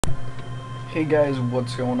Hey guys,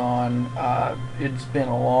 what's going on? It's been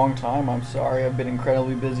a long time. I'm sorry, I've been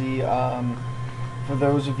incredibly busy. For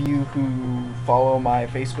those of you who follow my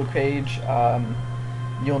Facebook page,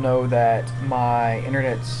 you'll know that my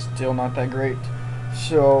internet's still not that great,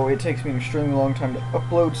 so it takes me an extremely long time to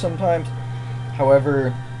upload sometimes.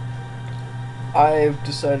 However, I've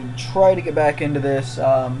decided to try to get back into this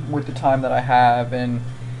with the time that I have, and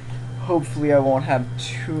hopefully I won't have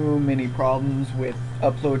too many problems with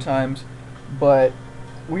upload times. But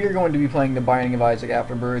we are going to be playing The Binding of Isaac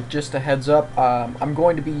Afterbirth. Just a heads up, I'm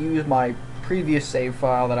going to be using my previous save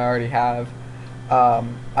file that I already have.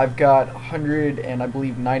 I've got 100 and I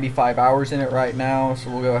believe 95 hours in it right now, so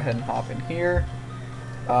we'll go ahead and hop in here.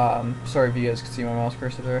 Sorry if you guys can see my mouse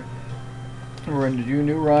cursor there. We're going to do a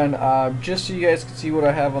new run. Just so you guys can see what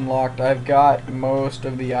I have unlocked, I've got most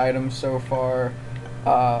of the items so far.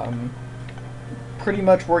 Pretty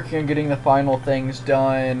much working on getting the final things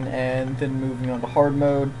done and then moving on to hard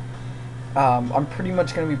mode. I'm pretty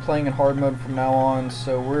much going to be playing in hard mode from now on,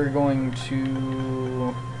 so we're going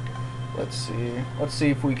to, let's see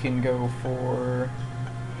if we can go for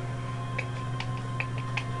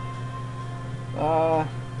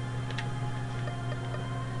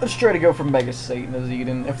let's try to go for Mega Satan as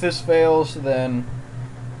Eden. If this fails, then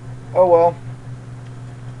oh well.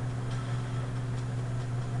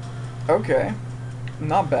 Okay.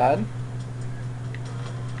 Not bad.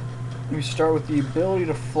 We start with the ability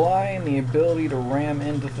to fly and the ability to ram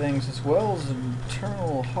into things, as well as an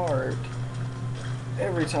eternal heart.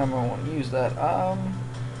 Every time I want to use that.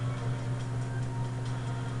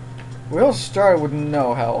 We all started with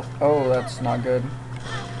no health. Oh, that's not good.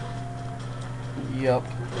 Yup.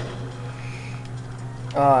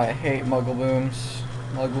 I hate Muggleboons.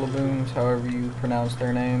 Muggleboons, however you pronounce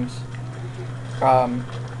their names.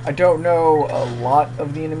 I don't know a lot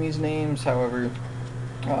of the enemies' names, however,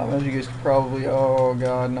 as you guys could probably, oh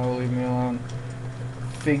god, no, leave me alone,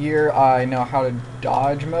 figure, I know how to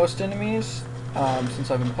dodge most enemies, since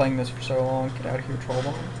I've been playing this for so long. Get out of here, troll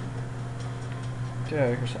bomb. Get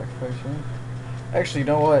out of here, sacrifice room. Actually, you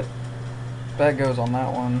know what? That goes on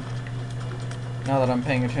that one. Now that I'm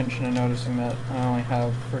paying attention and noticing that I only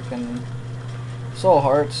have frickin' Soul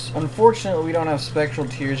Hearts. Unfortunately, we don't have Spectral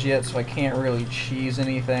Tears yet, so I can't really cheese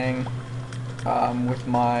anything with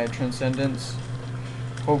my Transcendence.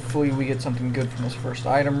 Hopefully we get something good from this first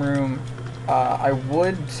item room. I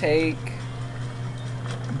would take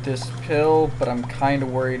this pill, but I'm kind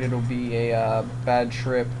of worried it'll be a bad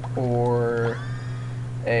trip or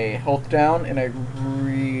a health down, and I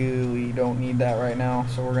really don't need that right now,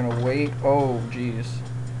 so we're going to wait. Oh, jeez.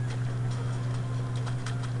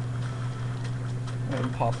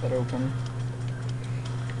 And pop that open.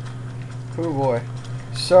 Oh boy.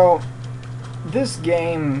 So, this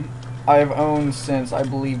game I've owned since, I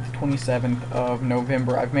believe, the 27th of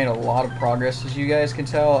November. I've made a lot of progress, as you guys can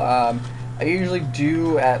tell. I usually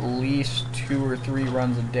do at least 2 or 3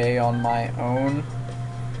 runs a day on my own.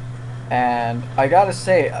 And I gotta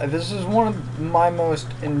say, this is one of my most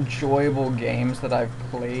enjoyable games that I've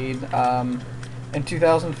played. In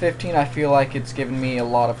 2015, I feel like it's given me a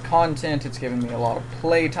lot of content, it's given me a lot of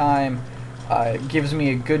playtime, it gives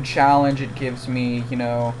me a good challenge, it gives me, you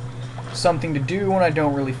know, something to do when I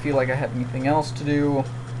don't really feel like I have anything else to do,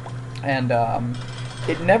 and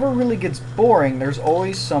it never really gets boring. There's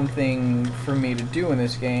always something for me to do in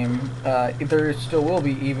this game. There still will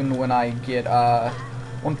be, even when I get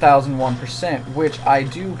 1001%, which I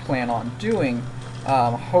do plan on doing.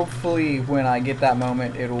 Hopefully when I get that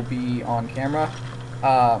moment it'll be on camera.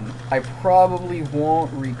 I probably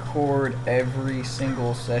won't record every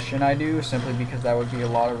single session I do, simply because that would be a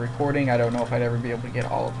lot of recording. I don't know if I'd ever be able to get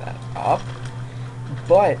all of that up,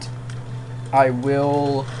 but I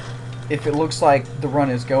will, if it looks like the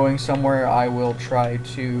run is going somewhere, I will try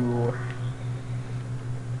to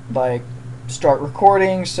like start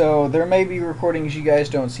recording. So there may be recordings you guys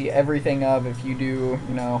don't see everything of. If you do,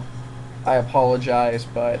 you know, I apologize,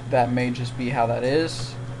 but that may just be how that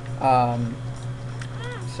is.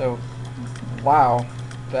 So, wow,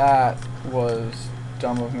 that was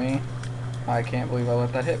dumb of me. I can't believe I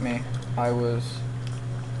let that hit me. I was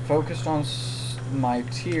focused on my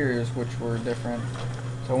tears, which were different.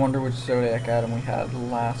 So I wonder which Zodiac item we had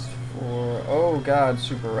last for. Oh god,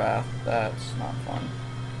 Super Wrath. That's not fun.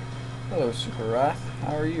 Hello, Super Wrath.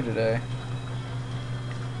 How are you today?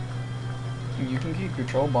 You can keep your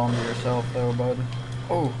troll bomb to yourself, though, bud.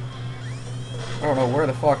 Oh. I don't know where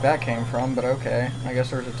the fuck that came from, but okay. I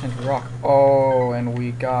guess there's a tinted rock. Oh, and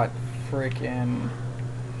we got freaking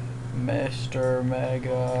Mr.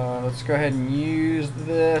 Mega. Let's go ahead and use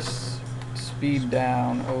this. Speed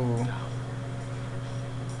down. Oh.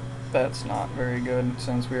 That's not very good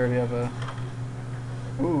since we already have a...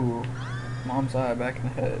 Ooh, Mom's Eye back in the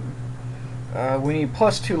head. We need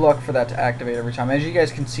 +2 luck for that to activate every time. As you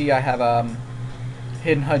guys can see, I have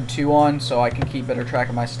Hidden HUD 2 on, so I can keep better track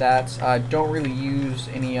of my stats. I don't really use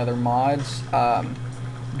any other mods,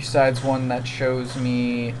 besides one that shows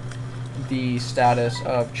me the status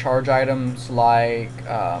of charge items like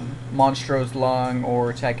Monstro's Lung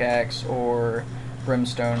or Tech X or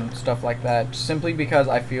Brimstone, stuff like that, simply because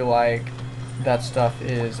I feel like that stuff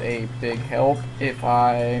is a big help if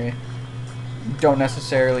I don't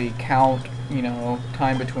necessarily count, you know,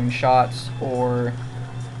 time between shots, or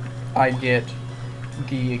I get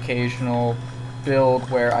the occasional build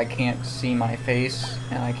where I can't see my face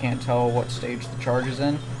and I can't tell what stage the charge is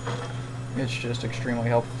in. It's just extremely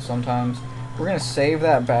helpful sometimes. We're going to save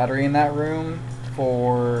that battery in that room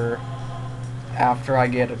for after I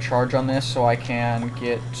get a charge on this, so I can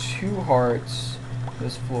get 2 hearts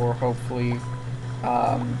this floor, hopefully.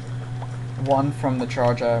 One from the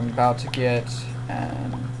charge I'm about to get,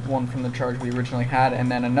 and one from the charge we originally had, and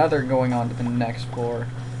then another going on to the next floor.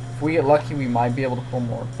 If we get lucky, we might be able to pull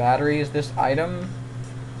more batteries. This item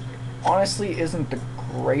honestly isn't the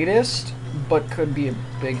greatest, but could be a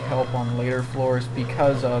big help on later floors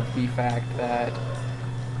because of the fact that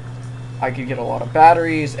I could get a lot of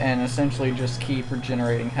batteries and essentially just keep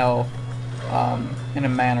regenerating health, in a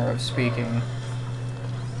manner of speaking,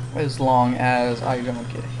 as long as I don't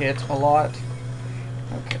get hit a lot.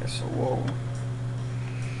 Okay, so whoa.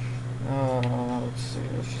 Let's see,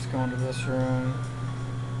 let's just go into this room.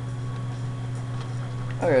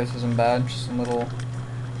 Okay, this isn't bad, just some little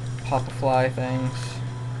pop-a-fly things.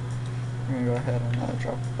 I'm gonna go ahead and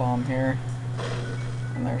drop a bomb here.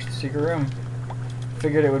 And there's the secret room.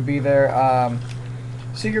 Figured it would be there.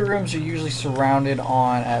 Secret rooms are usually surrounded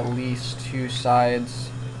on at least 2 sides,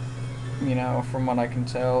 you know, from what I can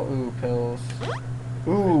tell. Ooh, pills.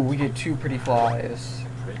 Ooh, we get 2 pretty flies.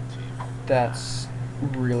 That's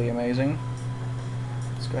really amazing.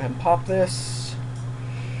 Let's go ahead and pop this.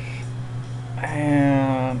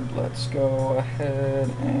 And let's go ahead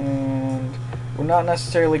and... We're not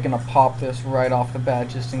necessarily going to pop this right off the bat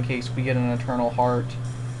just in case we get an Eternal Heart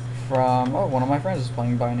from... Oh, one of my friends is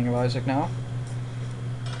playing Binding of Isaac now.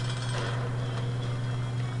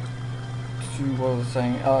 What was I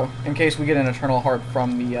saying? In case we get an Eternal Heart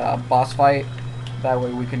from the boss fight, that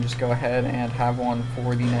way we can just go ahead and have one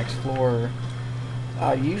for the next floor.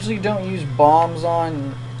 I usually don't use bombs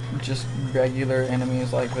on just regular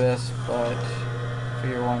enemies like this, but I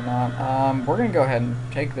figure why not. We're gonna go ahead and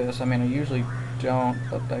take this. I mean, I usually don't,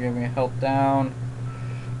 but that gave me a health down.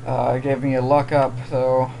 It gave me a luck up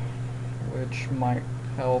though, which might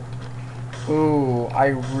help. Ooh, I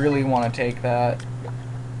really want to take that,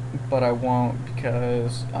 but I won't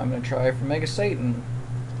because I'm gonna try for Mega Satan,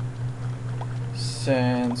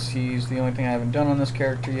 since he's the only thing I haven't done on this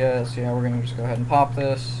character yet. So yeah, we're gonna just go ahead and pop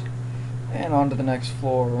this. And on to the next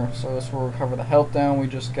floor. So this will recover the health down we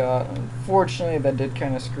just got. Unfortunately, that did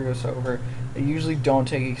kind of screw us over. I usually don't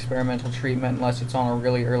take experimental treatment unless it's on a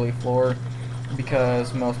really early floor,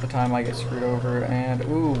 because most of the time I get screwed over. And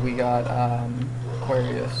ooh, we got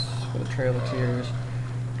Aquarius for the Trail of Tears.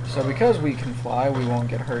 So because we can fly, we won't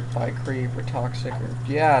get hurt by creep or toxic. Or,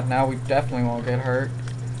 yeah, now we definitely won't get hurt.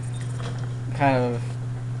 Kind of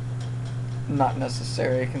not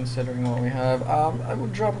necessary considering what we have. I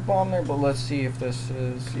would drop a bomb there, but let's see if this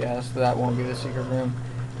is... Yes, that won't be the secret room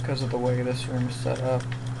because of the way this room is set up.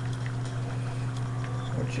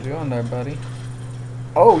 What you doing there, buddy?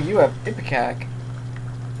 Oh, you have Ipecac.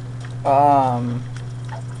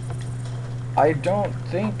 I don't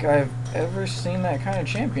think I've ever seen that kind of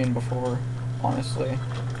champion before, honestly.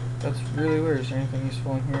 That's really weird. Is there anything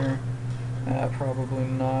useful in here? Probably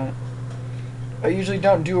not. I usually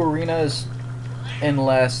don't do arenas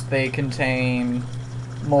unless they contain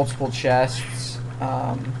multiple chests.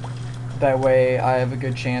 That way I have a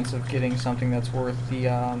good chance of getting something that's worth the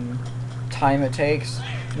time it takes.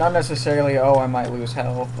 Not necessarily, oh, I might lose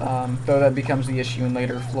health, though that becomes the issue in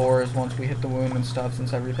later floors once we hit the wound and stuff,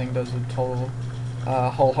 since everything does a total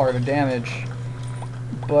wholehearted damage.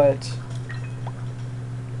 But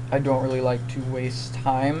I don't really like to waste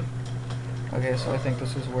time. Okay, so I think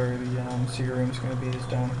this is where the secret room is going to be, is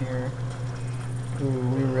down here. Ooh,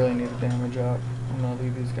 we really need to damage up. I'm going to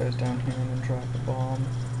leave these guys down here and then drop the bomb.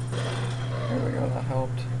 There we go, that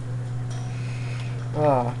helped.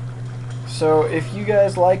 So if you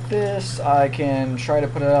guys like this, I can try to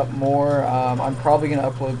put it up more. I'm probably going to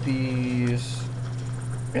upload these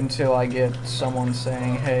until I get someone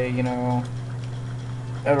saying, hey, you know,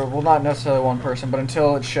 well, not necessarily one person, but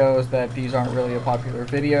until it shows that these aren't really a popular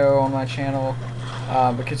video on my channel.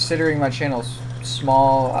 But considering my channel's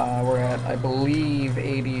small, we're at, I believe,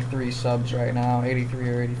 83 subs right now, 83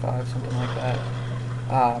 or 85, something like that.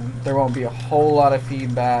 There won't be a whole lot of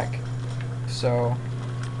feedback, so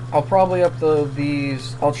I'll probably upload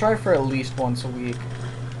these. I'll try for at least once a week.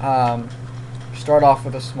 Start off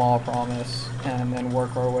with a small promise and then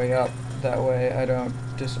work our way up. That way I don't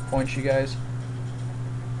disappoint you guys.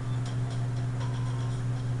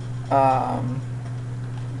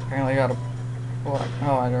 Apparently I got a black...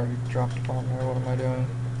 Oh, I already dropped a bomb there. What am I doing?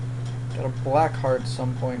 Got a black heart at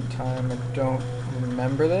some point in time. I don't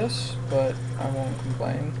remember this, but I won't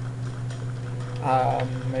complain.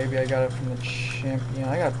 Maybe I got it from the champion.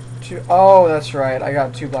 I got 2... Oh, that's right. I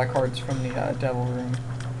got 2 black hearts from the devil room.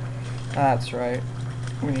 That's right.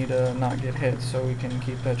 We need to not get hit so we can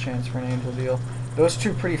keep that chance for an angel deal. Those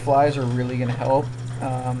 2 pretty flies are really going to help.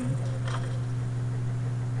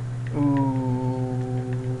 Ooh,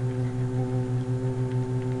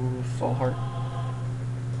 soul heart.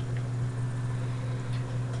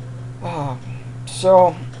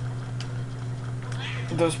 So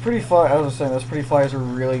those pretty flies, as I was saying, those pretty flies are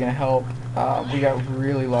really going to help. We got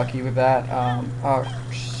really lucky with that. Oh,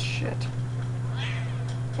 shit.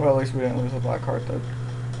 Well, at least we didn't lose the black heart that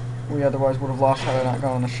we otherwise would have lost had I not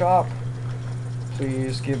gone in the shop.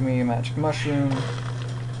 Please give me a magic mushroom.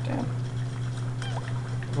 Damn.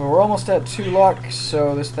 Well, we're almost at 2 luck,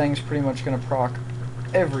 so this thing's pretty much going to proc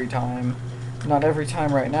every time. Not every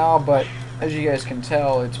time right now, but as you guys can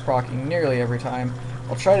tell, it's procking nearly every time.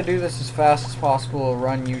 I'll try to do this as fast as possible. A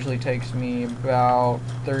run usually takes me about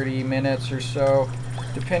 30 minutes or so,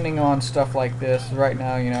 depending on stuff like this. Right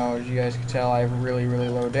now, you know, as you guys can tell, I have really, really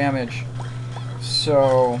low damage.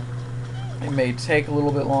 So it may take a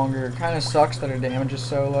little bit longer. It kind of sucks that our damage is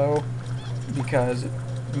so low, because it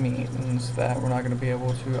means that we're not going to be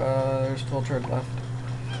able to, there's still a turret left,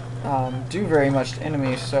 do very much to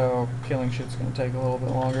enemies, so killing shit's going to take a little bit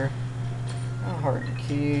longer. Heart and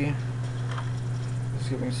key. This is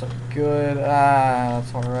giving something good.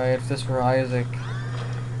 That's alright. If this were Isaac,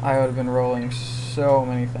 I would have been rolling so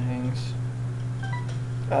many things.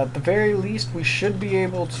 At the very least, we should be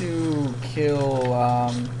able to kill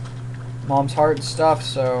Mom's heart and stuff,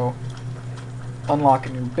 so unlock a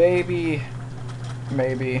new baby,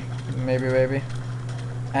 maybe,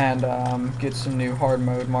 and get some new hard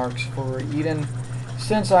mode marks for Eden,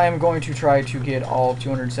 since I am going to try to get all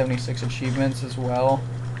 276 achievements as well,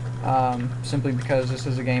 simply because this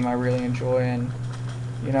is a game I really enjoy, and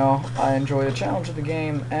you know, I enjoy the challenge of the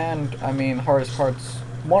game, and I mean, hardest parts,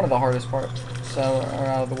 one of the hardest parts are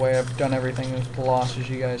out of the way. I've done everything with the loss, as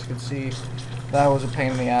you guys could see. That was a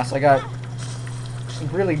pain in the ass. I got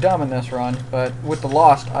really dumb in this run, but with the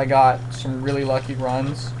Lost, I got some really lucky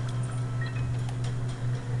runs.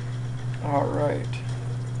 Alright.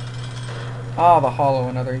 The Hollow,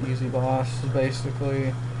 another easy boss.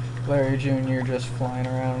 Basically, Larry Jr. just flying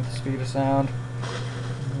around with the speed of sound.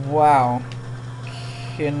 Wow.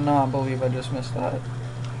 Cannot believe I just missed that.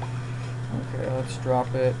 Okay, let's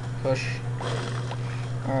drop it. Push.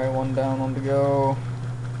 Alright, 1 down, 1 to go.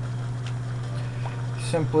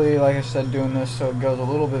 Simply, like I said, doing this so it goes a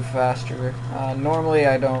little bit faster. Normally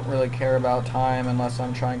I don't really care about time unless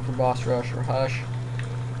I'm trying for boss rush or hush,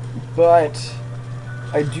 but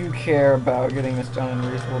I do care about getting this done in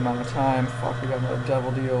a reasonable amount of time. Fuck, we got another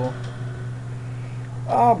devil deal.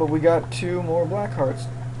 But we got 2 more black hearts.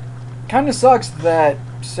 Kinda sucks that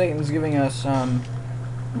Satan's giving us some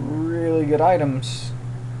really good items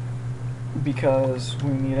because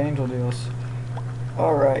we need angel deals.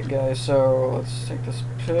 Alright guys, so let's take this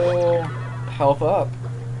pill. Health up.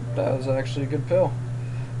 That was actually a good pill.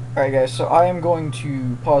 Alright guys, so I am going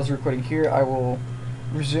to pause the recording here. I will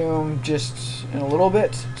resume just in a little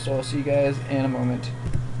bit, so I'll see you guys in a moment.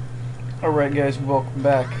 Alright guys, welcome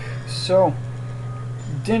back. So,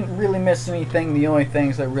 didn't really miss anything. The only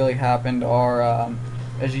things that really happened are,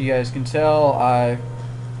 as you guys can tell, I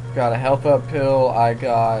got a health up pill, I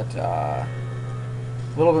got a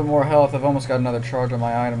little bit more health. I've almost got another charge on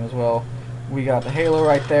my item as well. We got the halo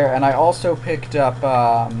right there, and I also picked up,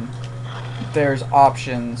 there's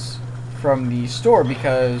options from the store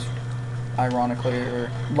because, ironically,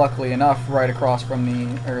 or luckily enough, right across from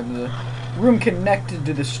the room connected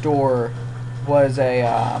to the store was a,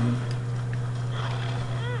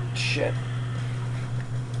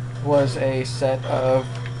 was a set of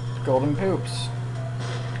golden poops.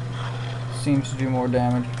 Seems to do more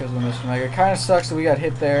damage because of the Mr. Mega. It kind of sucks that we got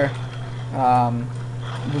hit there.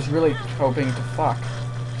 Was really hoping to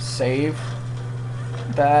save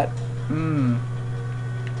that. We're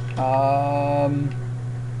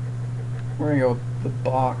gonna go with the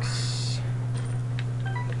box.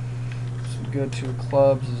 Some good. 2 of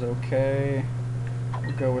clubs is okay.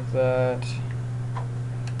 We'll go with that.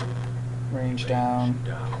 Range down.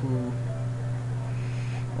 Ooh.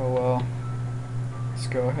 Oh well. Let's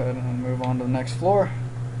go ahead and move on to the next floor.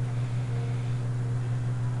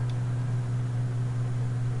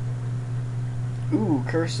 Ooh,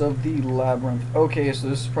 Curse of the Labyrinth. Okay, so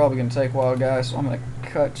this is probably going to take a while, guys, so I'm going to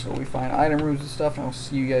cut so we find item rooms and stuff, and I'll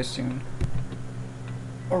see you guys soon.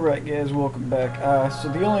 Alright guys, welcome back. So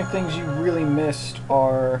the only things you really missed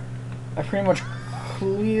are, I pretty much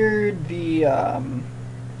cleared the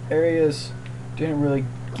areas, didn't really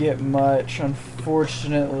get much,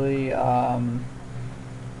 unfortunately.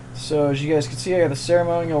 So as you guys can see, I got the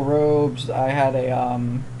ceremonial robes, I had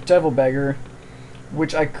a devil beggar,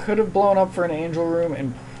 which I could have blown up for an angel room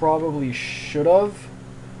and probably should have,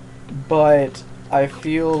 but I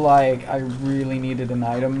feel like I really needed an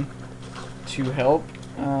item to help.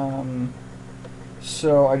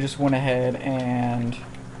 So I just went ahead and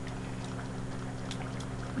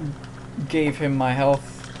gave him my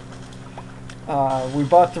health. We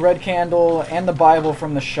bought the red candle and the Bible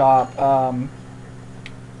from the shop.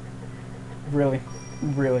 Really,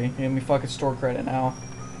 give me fucking store credit now.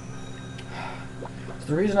 So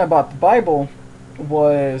the reason I bought the Bible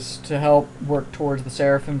was to help work towards the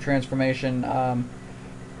Seraphim transformation.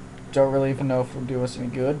 Don't really even know if it'll do us any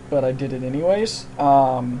good, but I did it anyways.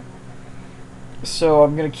 So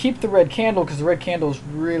I'm going to keep the red candle because the red candle is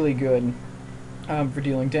really good for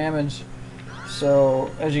dealing damage. So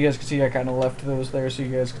as you guys can see, I kind of left those there so you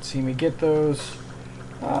guys could see me get those.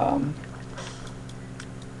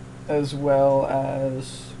 As well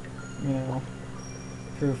as, you know,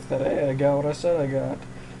 proof that hey, I got what I said I got.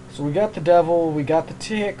 So we got the devil, we got the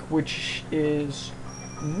tick, which is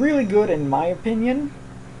really good in my opinion,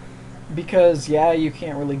 because yeah, you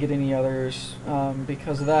can't really get any others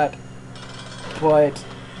because of that, but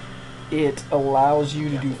it allows you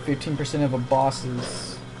to do 15% of a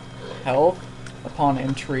boss's health upon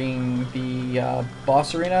entering the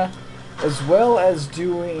boss arena, as well as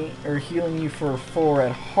doing or healing you for 4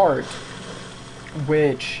 at heart,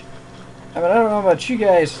 which, I mean, I don't know about you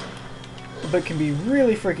guys, but can be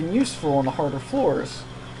really freaking useful on the harder floors,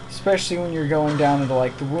 especially when you're going down into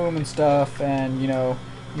like the womb and stuff, and you know,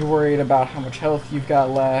 you're worried about how much health you've got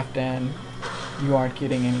left and you aren't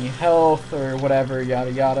getting any health or whatever,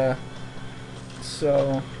 yada yada.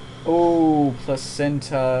 So, oh,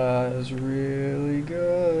 placenta is really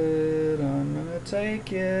good. I'm gonna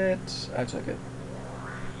take it. I took it.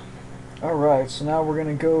 Alright, so now we're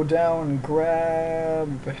gonna go down and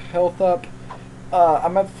grab health up.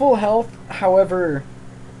 I'm at full health, however,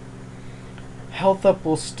 health up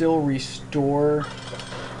will still restore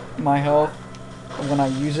my health when I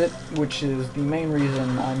use it, which is the main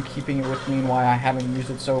reason I'm keeping it with me and why I haven't used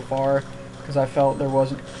it so far, because I felt there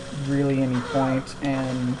wasn't really any point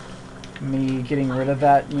in me getting rid of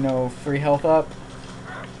that, you know, free health up.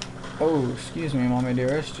 Oh, excuse me, mommy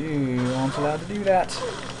dearest, you aren't allowed to do that.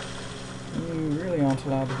 You really aren't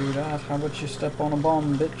allowed to do that. How about you step on a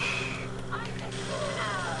bomb, bitch?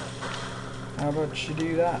 How about you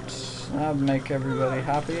do that? That'd make everybody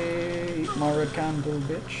happy. Eat my red candle,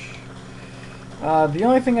 bitch. The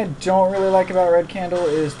only thing I don't really like about red candle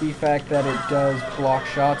is the fact that it does block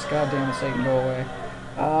shots. God damn it, Satan, go away.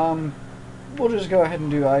 We'll just go ahead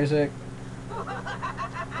and do Isaac.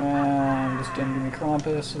 And this didn't give me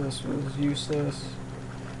Krampus, so this was useless.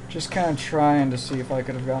 Just kind of trying to see if I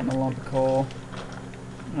could have gotten a lump of coal.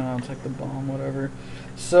 I'll take the bomb, whatever.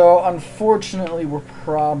 So, unfortunately, we're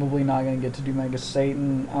probably not going to get to do Mega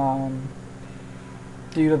Satan,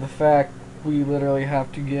 due to the fact we literally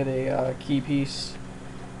have to get a key piece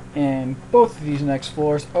in both of these next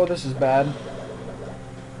floors. Oh, this is bad.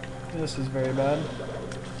 This is very bad.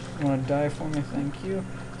 You want to die for me? Thank you.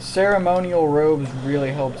 Ceremonial robes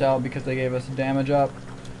really helped out because they gave us damage up.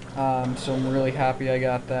 So I'm really happy I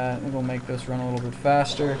got that. It'll make this run a little bit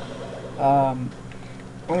faster. I'm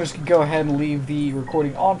just going to go ahead and leave the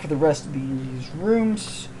recording on for the rest of these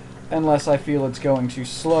rooms, unless I feel it's going too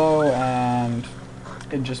slow and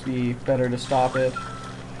it'd just be better to stop it.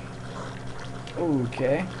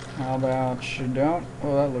 Okay, how about you don't?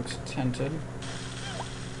 Oh, that looks tented.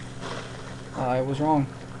 I was wrong.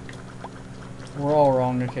 We're all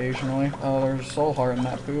wrong occasionally. Oh, there's a soul heart in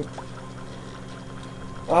that poop.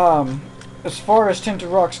 As far as tinted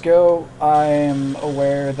rocks go, I am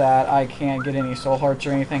aware that I can't get any soul hearts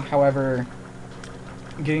or anything. However,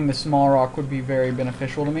 getting the small rock would be very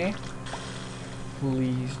beneficial to me.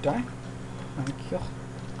 Please die. Thank you.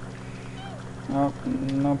 Oh,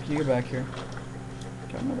 nope, you get back here.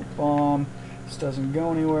 Got another bomb. This doesn't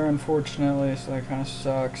go anywhere, unfortunately, so that kind of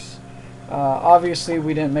sucks. Obviously,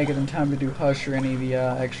 we didn't make it in time to do Hush or any of the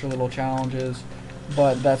extra little challenges,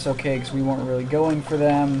 but that's okay because we weren't really going for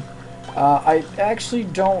them. I actually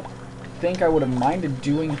don't think I would have minded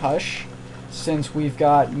doing Hush, since we've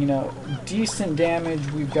got, you know, decent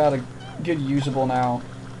damage, we've got a good usable now,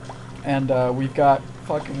 and we've got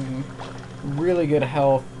fucking really good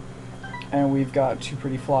health, and we've got 2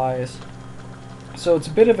 pretty flies. So it's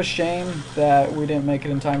a bit of a shame that we didn't make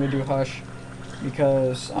it in time to do Hush,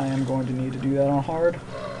 because I am going to need to do that on hard.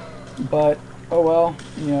 But, oh well,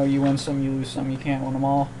 you know, you win some, you lose some, you can't win them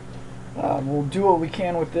all. We'll do what we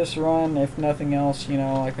can with this run, if nothing else, you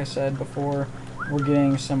know, like I said before, we're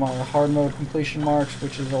getting some hard mode completion marks,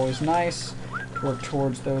 which is always nice, to work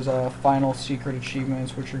towards those final secret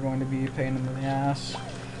achievements, which are going to be a pain in the ass.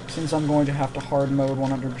 Since I'm going to have to hard mode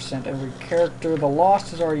 100% every character, the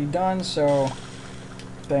Lost is already done, so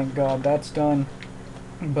thank God that's done.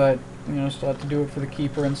 But, you know, still have to do it for the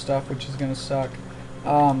Keeper and stuff, which is going to suck.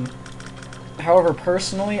 However,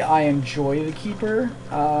 personally, I enjoy the Keeper,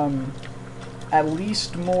 at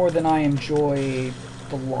least more than I enjoy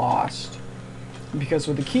the Lost. Because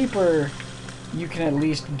with the Keeper, you can at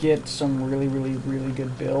least get some really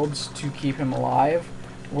good builds to keep him alive.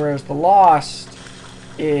 Whereas the Lost,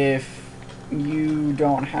 if you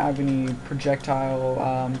don't have any projectile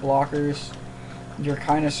blockers, you're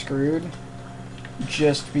kind of screwed.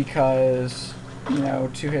 Just because, you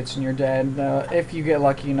know, 2 hits and you're dead. If you get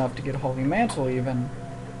lucky enough to get Holy Mantle even.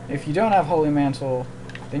 If you don't have Holy Mantle,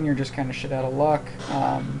 then you're just kind of shit out of luck.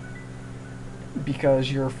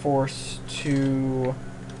 Because you're forced to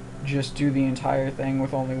just do the entire thing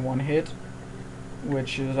with only 1 hit.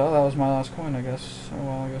 Which is, oh, that was my last coin, I guess. Oh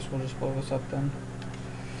well, I guess we'll just blow this up then.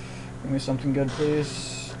 Give me something good,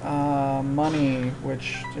 please. Money,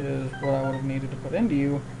 which is what I would have needed to put into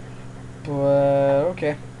you. But,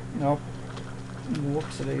 okay. Nope.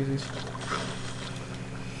 Whoops-a-daisies.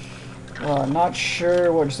 Not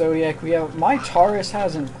sure what Zodiac we have. My Taurus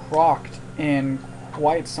hasn't procced in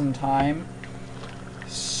quite some time.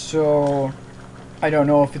 So, I don't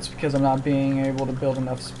know if it's because I'm not being able to build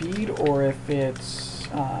enough speed, or if it's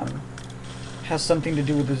has something to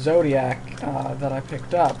do with the Zodiac that I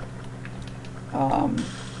picked up. I'm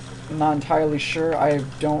not entirely sure. I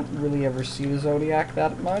don't really ever see the Zodiac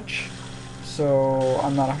that much, so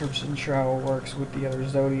I'm not 100% sure how it works with the other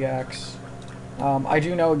Zodiacs. I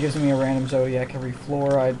do know it gives me a random Zodiac every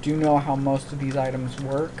floor. I do know how most of these items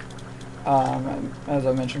work. As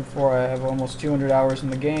I mentioned before, I have almost 200 hours in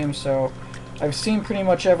the game, so I've seen pretty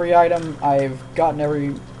much every item. I've gotten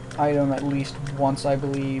every item at least once, I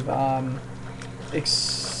believe,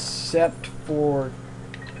 except for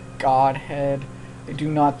Godhead. I do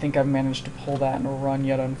not think I've managed to pull that in a run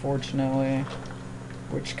yet, unfortunately,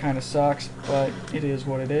 which kind of sucks, but it is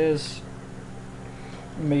what it is.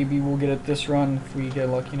 Maybe we'll get it this run if we get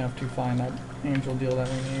lucky enough to find that angel deal that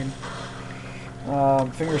we need.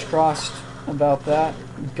 Fingers crossed about that.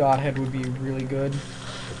 Godhead would be really good.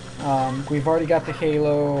 We've already got the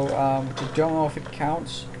Halo, which I don't know if it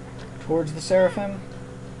counts towards the Seraphim,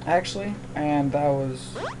 actually, and that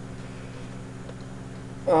was...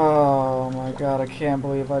 Oh my god, I can't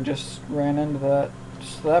believe I just ran into that.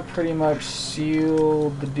 So that pretty much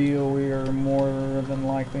sealed the deal. We are more than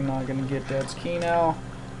likely not going to get Dead's Key now.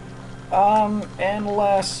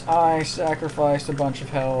 Unless I sacrificed a bunch of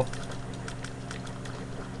health.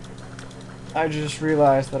 I just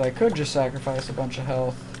realized that I could just sacrifice a bunch of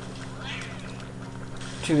health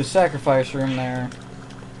to the sacrifice room there.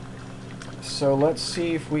 So let's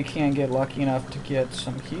see if we can get lucky enough to get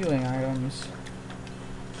some healing items,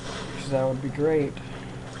 because that would be great.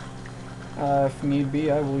 If need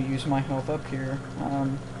be, I will use my health up here.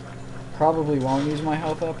 Probably won't use my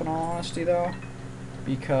health up in all honesty though,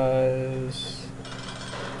 because...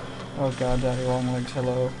 Oh god, Daddy Longlegs,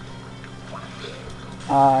 hello.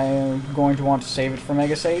 I'm going to want to save it for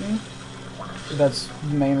Mega Satan. That's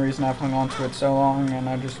the main reason I've hung on to it so long, and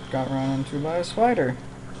I just got run into by a spider.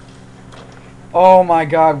 Oh my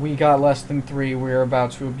god, we got less than 3. We're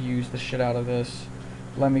about to abuse the shit out of this.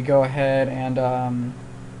 Let me go ahead and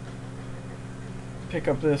pick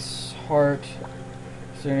up this heart.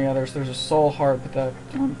 Is there any others? There's a soul heart, but that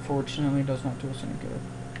unfortunately does not do us any good.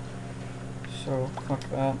 So, fuck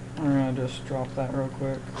that. I'm gonna just drop that real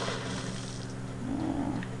quick.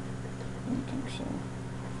 I don't think so.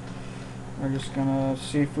 We're just gonna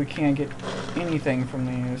see if we can't get anything from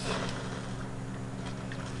these.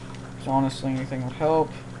 Because honestly, anything would help.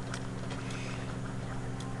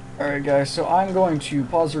 Alright guys, so I'm going to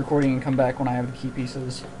pause the recording and come back when I have the key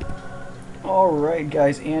pieces. Alright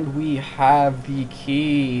guys, and we have the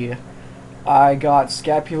key. I got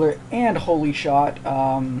Scapular and Holy Shot.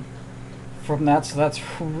 from that, so that's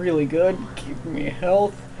really good. Keeping me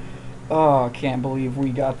health. Oh, I can't believe we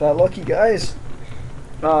got that lucky, guys.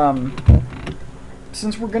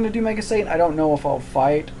 Since we're gonna do Mega Satan, I don't know if I'll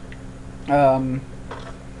fight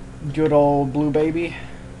good old Blue Baby,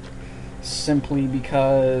 simply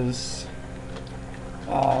because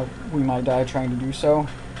we might die trying to do so.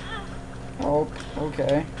 Oh,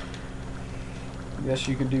 okay. I guess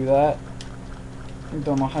you could do that. I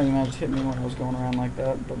don't know how you managed to hit me when I was going around like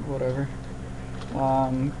that, but whatever. I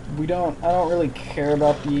don't really care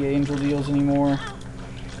about the angel deals anymore.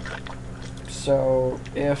 So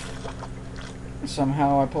if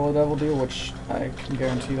somehow I pull a devil deal, which I can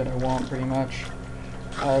guarantee that I won't pretty much,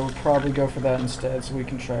 I would probably go for that instead so we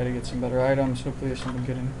can try to get some better items. Hopefully there's something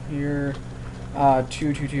good in here.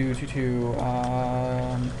 2, 2, 2, 2, 2.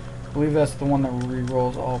 I believe that's the one that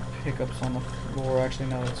re-rolls all pickups on the floor. Actually,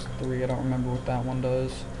 no, that's 3. I don't remember what that one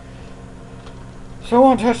does. So I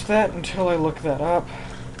won't touch that until I look that up.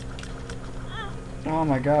 Oh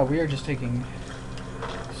my god, we are just taking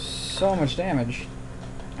so much damage.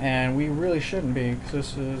 And we really shouldn't be,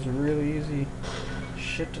 because this is really easy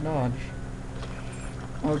shit to dodge.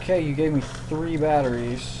 Okay, you gave me 3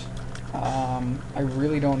 batteries. I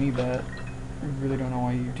really don't need that. I really don't know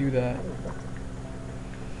why you do that.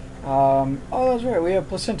 Oh, that's right, we have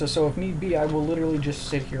placenta, so if need be, I will literally just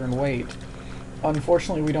sit here and wait.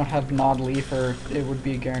 Unfortunately, we don't have Nod Leaf, or it would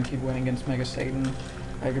be a guaranteed win against Mega Satan.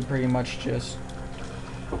 I could pretty much just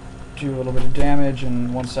do a little bit of damage,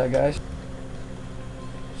 and one sec, guys.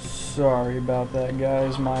 Sorry about that,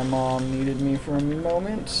 guys. My mom needed me for a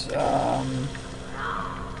moment.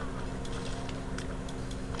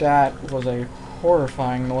 That was a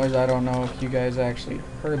horrifying noise. I don't know if you guys actually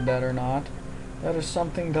heard that or not. That is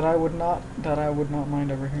something that I would not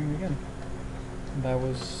mind ever hearing again. That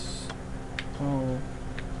was... oh.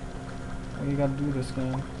 Why you gotta do this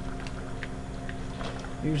game?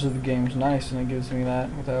 Usually the game's nice and it gives me that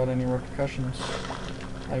without any repercussions.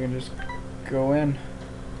 I can just go in.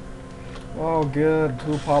 Oh good,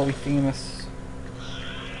 blue Polyphemus.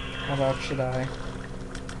 How about should I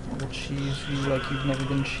will cheese you like you've never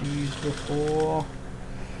been cheesed before.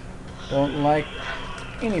 Don't like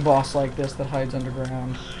any boss like this that hides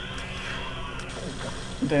underground.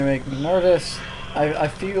 They make me nervous. I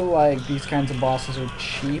feel like these kinds of bosses are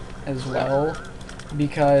cheap as well,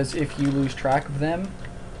 because if you lose track of them,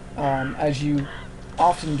 as you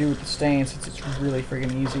often do with the stain, since it's really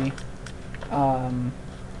friggin' easy,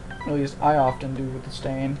 at least I often do with the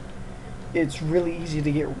stain, it's really easy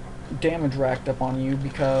to get damage racked up on you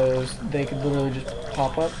because they could literally just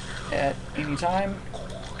pop up at any time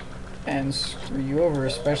and screw you over,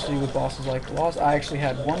 especially with bosses like the Lost. I actually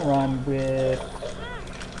had one run with...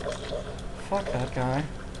 fuck that guy.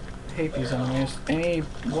 I hate these enemies. Any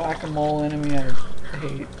whack-a-mole enemy I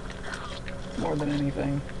hate more than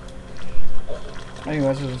anything.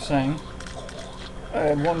 Anyways, as I was saying, I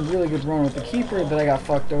had one really good run with the Keeper that I got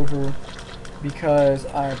fucked over because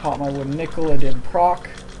I popped my wooden nickel, it didn't proc,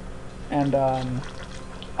 and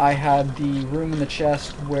I had the room in the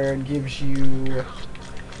chest where it gives you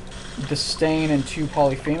the stain and 2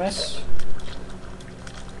 Polyphemus.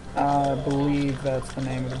 I believe that's the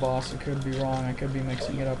name of the boss. I could be wrong. I could be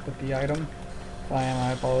mixing it up with the item. If I am,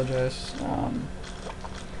 I apologize.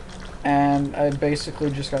 And I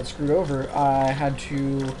basically just got screwed over. I had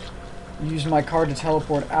to use my card to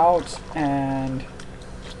teleport out, and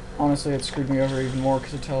honestly it screwed me over even more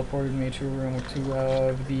because it teleported me to a room with 2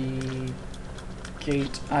 of the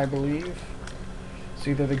gate, I believe. It's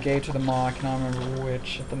either the gate or the maw, I cannot remember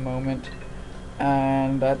which at the moment.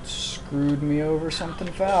 And that screwed me over something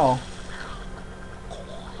foul.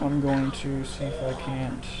 I'm going to see if I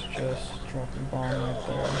can't just drop a bomb right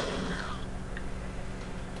there.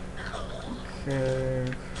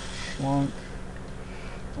 Okay, schlunk.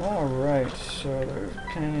 Alright, so there's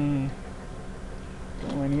Penny.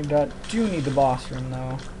 Don't really need that. Do need the boss room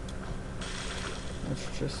though.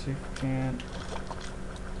 Let's just see if we can't.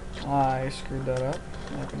 I screwed that up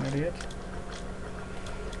like an idiot.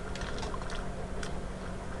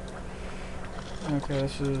 Okay,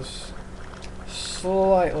 this is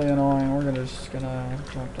slightly annoying. We're just gonna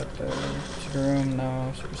jump up there. Secret room,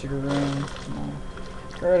 no. Super secret room, no.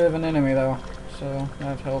 Get rid of an enemy though, so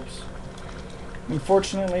that helps.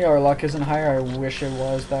 Unfortunately, our luck isn't higher. I wish it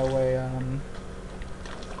was that way.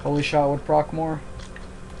 Holy Shot would proc more,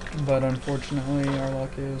 but unfortunately, our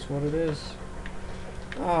luck is what it is.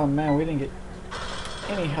 Oh man, we didn't get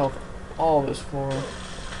any health all this floor.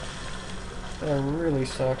 That really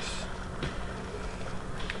sucks.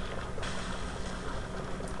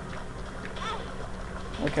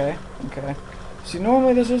 Okay, okay. See,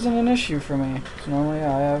 normally this isn't an issue for me. So normally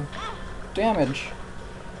I have damage.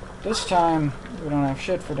 This time, we don't have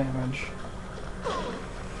shit for damage.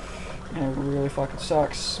 And it really fucking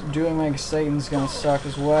sucks. Doing Mega Satan's gonna suck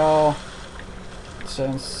as well,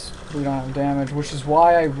 since we don't have damage, which is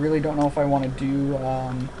why I really don't know if I want to do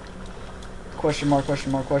question mark,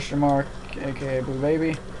 aka Blue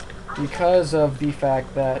Baby, because of the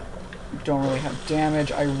fact that we don't really have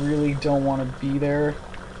damage. I really don't want to be there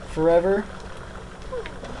forever.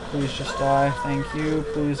 Please just die. Thank you.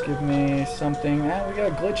 Please give me something. And we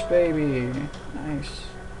got Glitch Baby. Nice.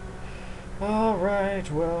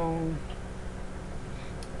 Alright, well,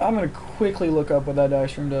 I'm gonna quickly look up what that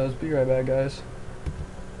dice room does. Be right back, guys.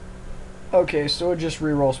 Okay, so it just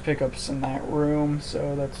rerolls pickups in that room,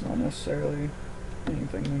 so that's not necessarily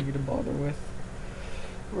anything we need to bother with.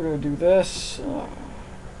 We're gonna do this.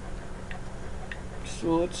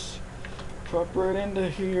 So let's drop right into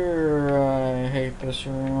here. I hate this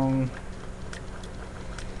room.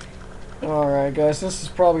 Alright, guys, this is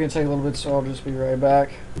probably gonna take a little bit, so I'll just be right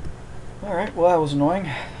back. Alright, well, that was annoying.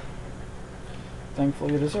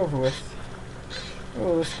 Thankfully, it is over with.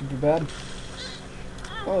 Oh, this could be bad.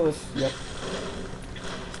 Oh, this, yep.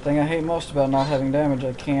 The thing I hate most about not having damage,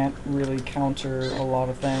 I can't really counter a lot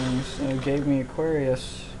of things. It gave me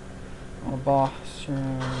Aquarius on a boss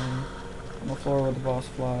room, on the floor where the boss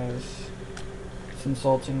flies. It's an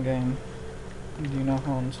insulting game. Do you know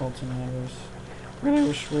how insulting that is? Really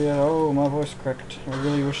wish we had, oh, my voice cracked. I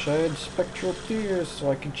really wish I had spectral tears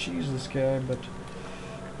so I could cheese this guy, but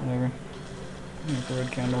whatever. Make the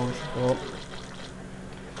red candle, which will go up.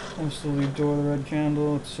 Absolutely adore the red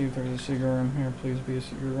candle. Let's see if there's a secret room here. Please be a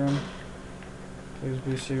secret room. Please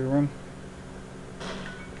be a secret room.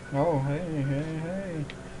 Oh, hey.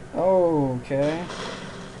 Oh, okay.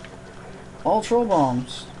 All troll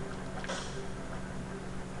bombs.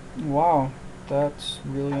 Wow, that's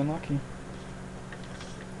really unlucky.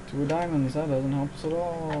 2 diamonds, that doesn't help us at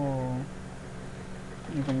all.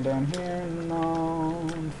 Anything down here? No,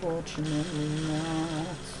 unfortunately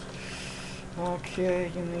not.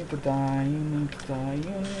 Okay, you need to die, you need to die,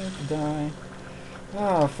 you need to die.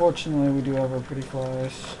 Ah, fortunately we do have our pretty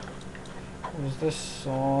flies. What is this?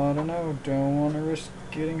 Oh, I don't know. Don't want to risk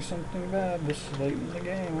getting something bad this late in the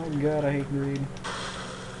game. Oh god, I hate greed.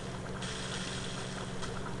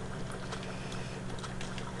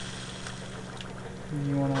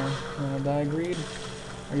 You wanna die, greed?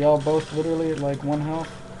 Are y'all both literally at like 1 health?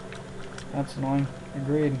 That's annoying.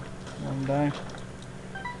 Agreed. Wanna die?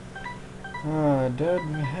 Dead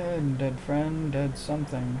head, dead friend, dead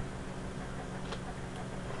something.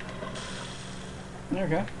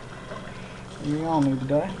 Okay. We all need to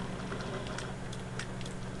die.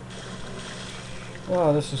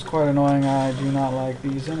 Oh, this is quite annoying. I do not like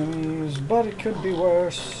these enemies, but it could be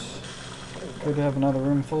worse. Could have another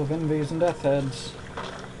room full of envies and death heads.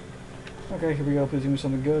 Okay, here we go. Please give me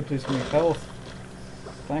something good. Please give me health.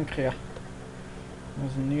 Thank you.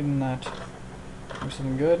 Wasn't needing that. Give me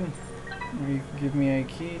something good. You give me a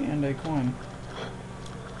key and a coin.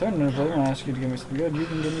 Alternatively, when I ask you to give me something good, you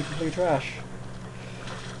can give me complete trash.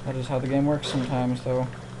 That is how the game works sometimes, though.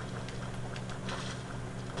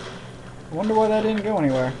 I wonder why that didn't go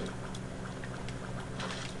anywhere.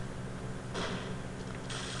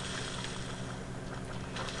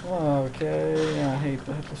 Okay, I hate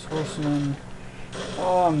the Headless Horseman.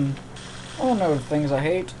 I don't know the things I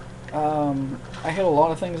hate. I hate a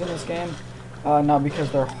lot of things in this game. Not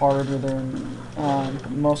because they're hard or they're,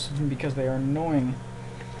 most of them because they are annoying.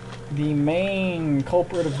 The main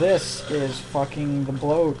culprit of this is fucking the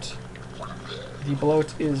bloat. The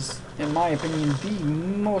bloat is, in my opinion, the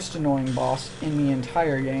most annoying boss in the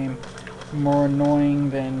entire game. More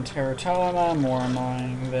annoying than Teratoma, more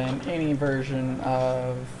annoying than any version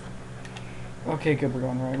of... Okay, good, we're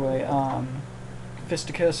going the right way.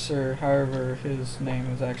 Fisticus, or however his name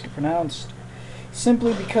is actually pronounced.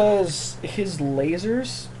 Simply because his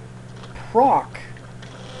lasers proc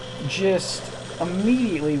just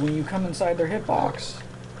immediately when you come inside their hitbox.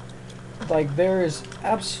 Like, there is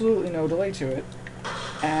absolutely no delay to it.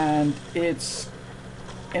 And it's,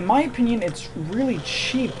 in my opinion, it's really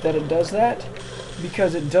cheap that it does that,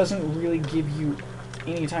 because it doesn't really give you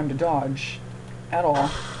any time to dodge at all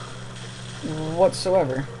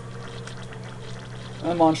whatsoever.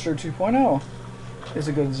 And Monster 2.0 is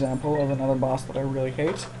a good example of another boss that I really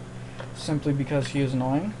hate, simply because he is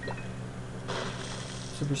annoying.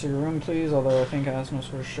 Super secret room, please, although I think Asmo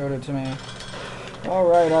sort of showed it to me.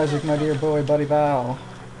 Alright, Isaac, my dear boy, buddy Val.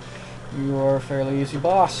 You are a fairly easy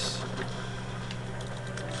boss.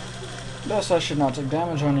 Thus, I should not take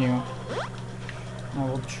damage on you. I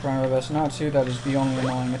will try my best not to. That is the only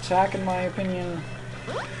annoying attack, in my opinion.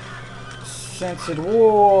 since it...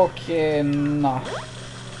 Okay, nah.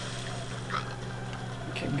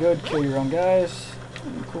 Okay, good. Kill your own guys.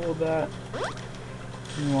 I'm cool with that.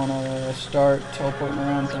 You wanna start teleporting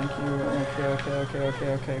around? Thank you.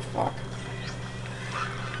 Okay, fuck.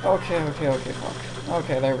 Okay, fuck.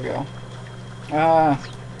 Okay, there we go.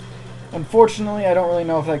 Unfortunately, I don't really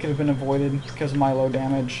know if that could have been avoided because of my low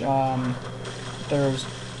damage. There's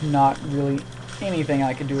not really anything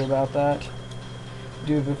I could do about that,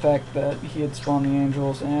 due to the fact that he had spawned the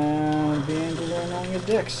angels, and the angels are annoying as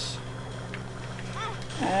dicks.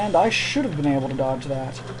 And I should have been able to dodge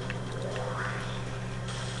that.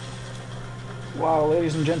 Wow,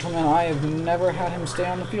 ladies and gentlemen, I have never had him stay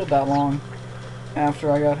on the field that long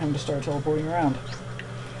after I got him to start teleporting around.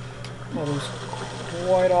 That was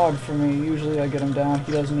quite odd for me. Usually I get him down,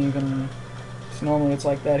 he doesn't even... Normally it's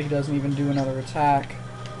like that, he doesn't even do another attack.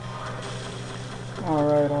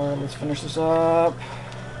 Alright, let's finish this up.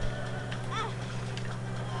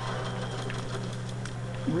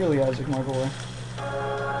 Really, Isaac, my boy.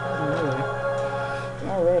 Really.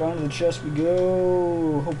 Alright, onto the chest we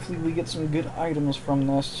go. Hopefully we get some good items from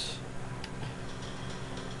this.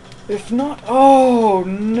 If not... Oh,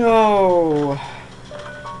 no!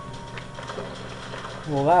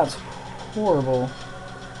 Well, that's horrible.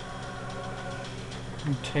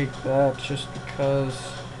 I'll take that just because...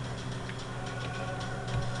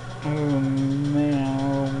 Oh, man,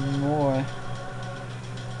 oh, boy.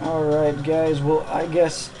 Alright, guys, well, I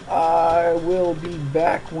guess I will be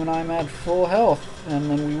back when I'm at full health, and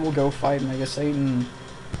then we will go fight Mega Satan.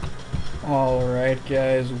 Alright,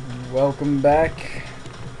 guys, welcome back.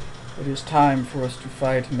 It is time for us to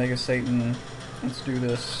fight Mega Satan. Let's do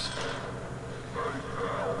this.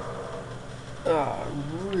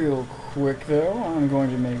 Real quick, though, I'm going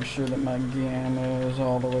to make sure that my gamma is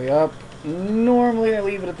all the way up. Normally, I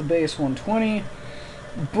leave it at the base 120,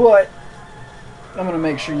 but I'm going to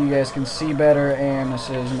make sure you guys can see better, and this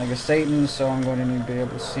is Mega Satan, so I'm going to need to be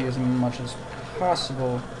able to see as much as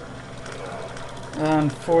possible.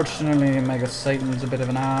 Unfortunately, Mega Satan's a bit of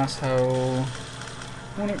an asshole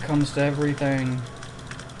when it comes to everything.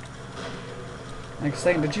 Mega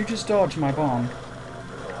Satan, did you just dodge my bomb?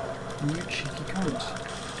 You cheeky cunt.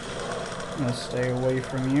 I'm gonna stay away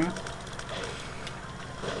from you.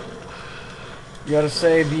 You gotta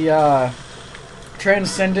say the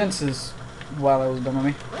Transcendence is... Wow, that was dumb of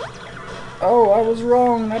me. Oh, I was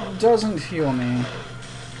wrong. That doesn't heal me.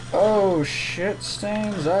 Oh, shit,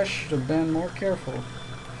 Stains. I should have been more careful.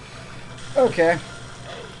 Okay.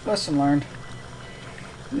 Lesson learned.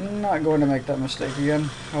 Not going to make that mistake again.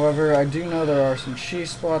 However, I do know there are some cheese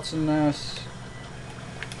spots in this.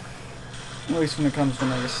 At least when it comes to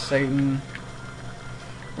Mega Satan.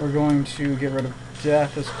 We're going to get rid of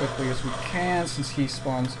Death as quickly as we can since he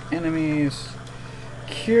spawns enemies.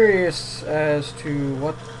 Curious as to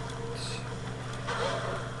what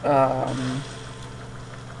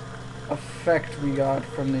effect we got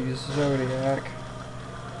from the Zodiac.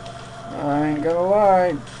 I ain't gonna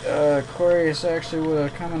lie, Aquarius actually would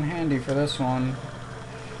have come in handy for this one.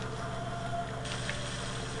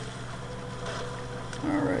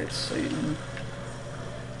 Alright, Satan.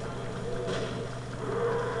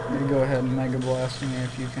 You go ahead and Mega Blast me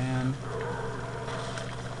if you can.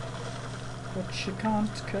 But you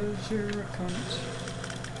can't, cause you're a cunt.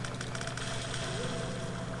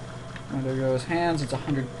 Oh, there goes hands, it's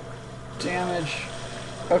 100 damage.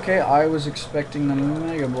 Okay, I was expecting the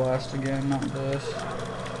Mega Blast again, not this.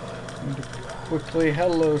 Need to quickly,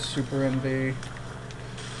 hello Super NV.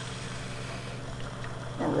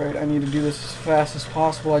 Alright, I need to do this as fast as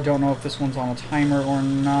possible. I don't know if this one's on a timer or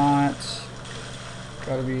not.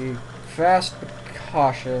 Gotta be fast but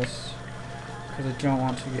cautious, because I don't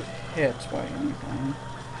want to get hit by anything.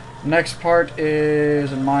 Next part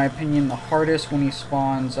is, in my opinion, the hardest when he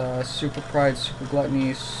spawns Super Pride, Super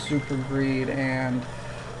Gluttony, Super Greed, and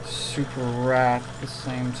Super Wrath at the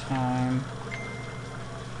same time.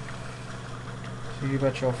 So you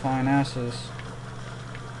bet your fine asses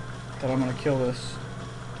that I'm gonna kill this.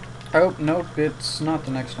 Oh, nope, it's not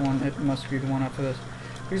the next one. It must be the one after this.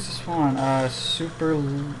 Who's the spawn?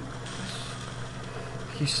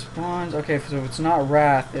 He spawns... Okay, so it's not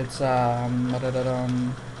Wrath, it's,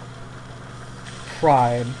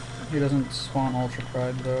 Pride. He doesn't spawn Ultra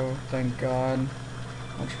Pride, though, thank God.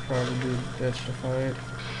 Ultra Pride would be a bitch to fight.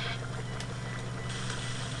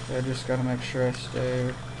 Okay, I just gotta make sure I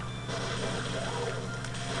stay...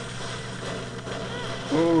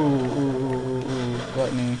 Ooh,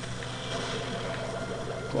 Gluttony.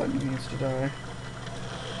 Gluttony needs to die.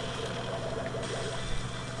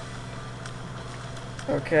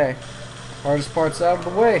 Okay. Hardest part's out of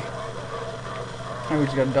the way. Now we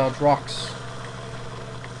just gotta dodge rocks.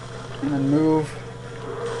 And then move.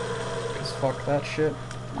 Cause fuck that shit.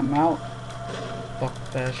 I'm out.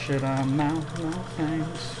 Fuck that shit, I'm out. No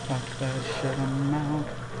thanks. Fuck that shit, I'm out.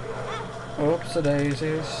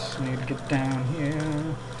 Oops-a-daisies. Need to get down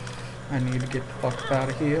here. I need to get the fuck out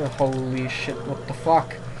of here. Holy shit, what the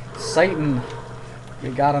fuck? Satan.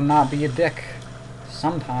 You gotta not be a dick.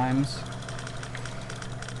 Sometimes.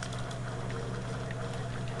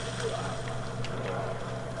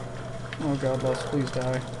 Oh god, Les, please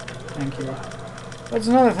die. Thank you. That's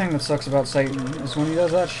another thing that sucks about Satan, is when he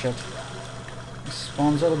does that shit. He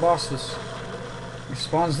spawns other bosses. He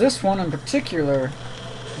spawns this one in particular,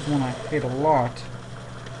 is one I hate a lot.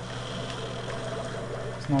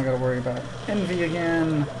 So now I gotta worry about envy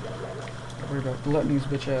again. Gotta worry about gluttony's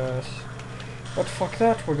bitch ass. But fuck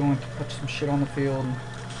that, we're going to put some shit on the field.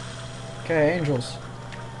 Okay, angels.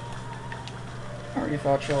 I already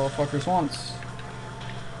fought y'all fuckers once.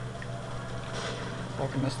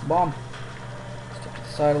 Fucking missed the bomb. Step to the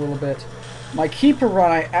side a little bit. My keeper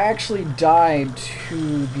run, I actually died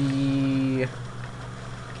to the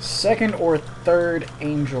second or third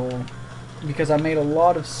angel because I made a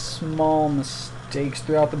lot of small mistakes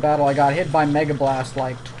throughout the battle. I got hit by Mega Blast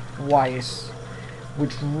like twice,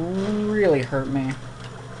 which really hurt me.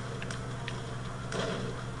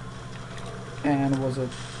 And was a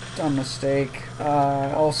dumb mistake.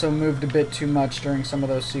 I also moved a bit too much during some of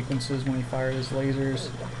those sequences when he fired his lasers.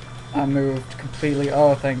 I moved completely.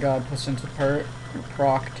 Oh, thank God, placenta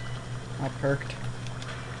procced, not perked.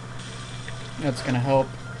 That's gonna help.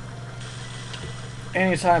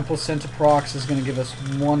 Anytime placenta procs is gonna give us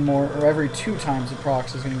one more, or every 2 times it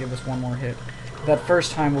procs is gonna give us one more hit. That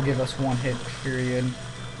first time will give us 1 hit, period.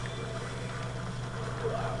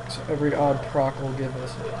 So every odd proc will give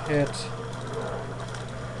us a hit.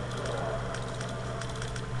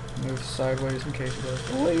 Move sideways in case it does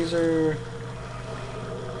the laser.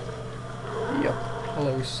 Yep.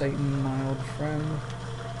 Hello, Satan, my old friend.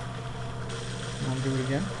 You want to do it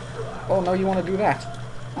again? Oh, no, you want to do that.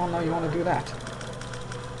 Oh, no, you want to do that.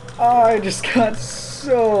 Oh, I just got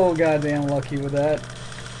so goddamn lucky with that.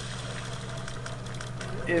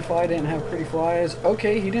 If I didn't have pretty flies...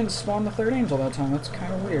 Okay, he didn't spawn the 3rd angel that time. That's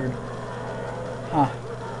kind of weird. Huh.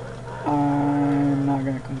 I'm not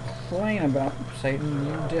going to complain about Satan,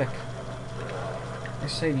 you dick. Hey,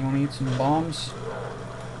 Satan, you want to eat some bombs?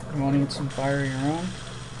 You want to eat some fire of your own?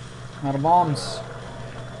 Out of bombs.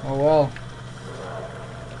 Oh well.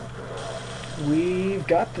 We've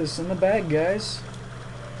got this in the bag, guys.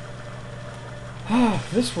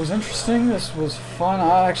 This was interesting. This was fun.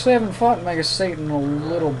 I actually haven't fought Mega Satan in a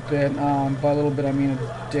little bit. By a little bit, I mean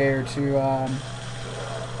a day or two. I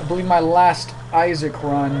believe my last Isaac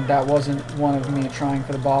run, that wasn't one of me trying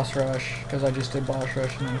for the boss rush, because I just did boss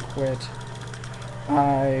rush and then quit.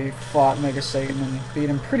 I fought Mega Satan and beat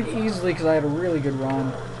him pretty easily because I had a really good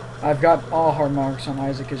run. I've got all hard marks on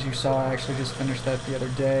Isaac, as you saw. I actually just finished that the other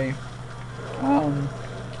day.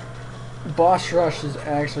 Boss rush is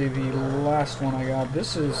actually the last one I got.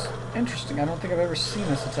 This is interesting. I don't think I've ever seen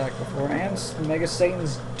this attack before. And Mega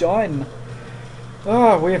Satan's done.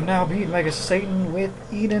 Oh, we have now beat Mega Satan with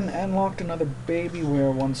Eden and locked another baby.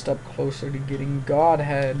 We're one step closer to getting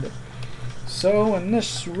Godhead. So, in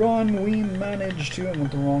this run, we managed to, and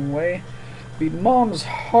went the wrong way, beat Mom's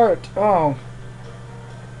Heart. Oh.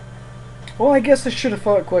 Well, I guess I should have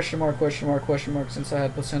thought question mark since I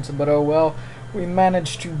had placenta, but oh well. We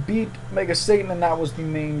managed to beat Mega Satan, and that was the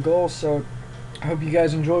main goal, so I hope you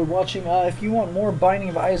guys enjoyed watching. If you want more Binding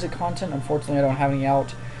of Isaac content, unfortunately I don't have any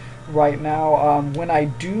out right now. When I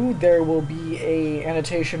do, there will be a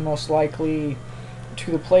annotation most likely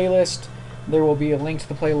to the playlist. There will be a link to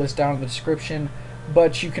the playlist down in the description,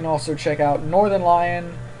 but you can also check out Northern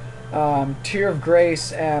Lion, Tear of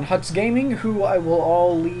Grace, and Huts Gaming, who I will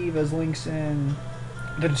all leave as links in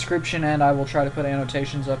the description, and I will try to put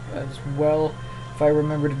annotations up as well if I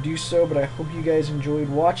remember to do so. But I hope you guys enjoyed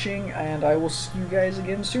watching, and I will see you guys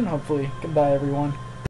again soon, hopefully. Goodbye, everyone.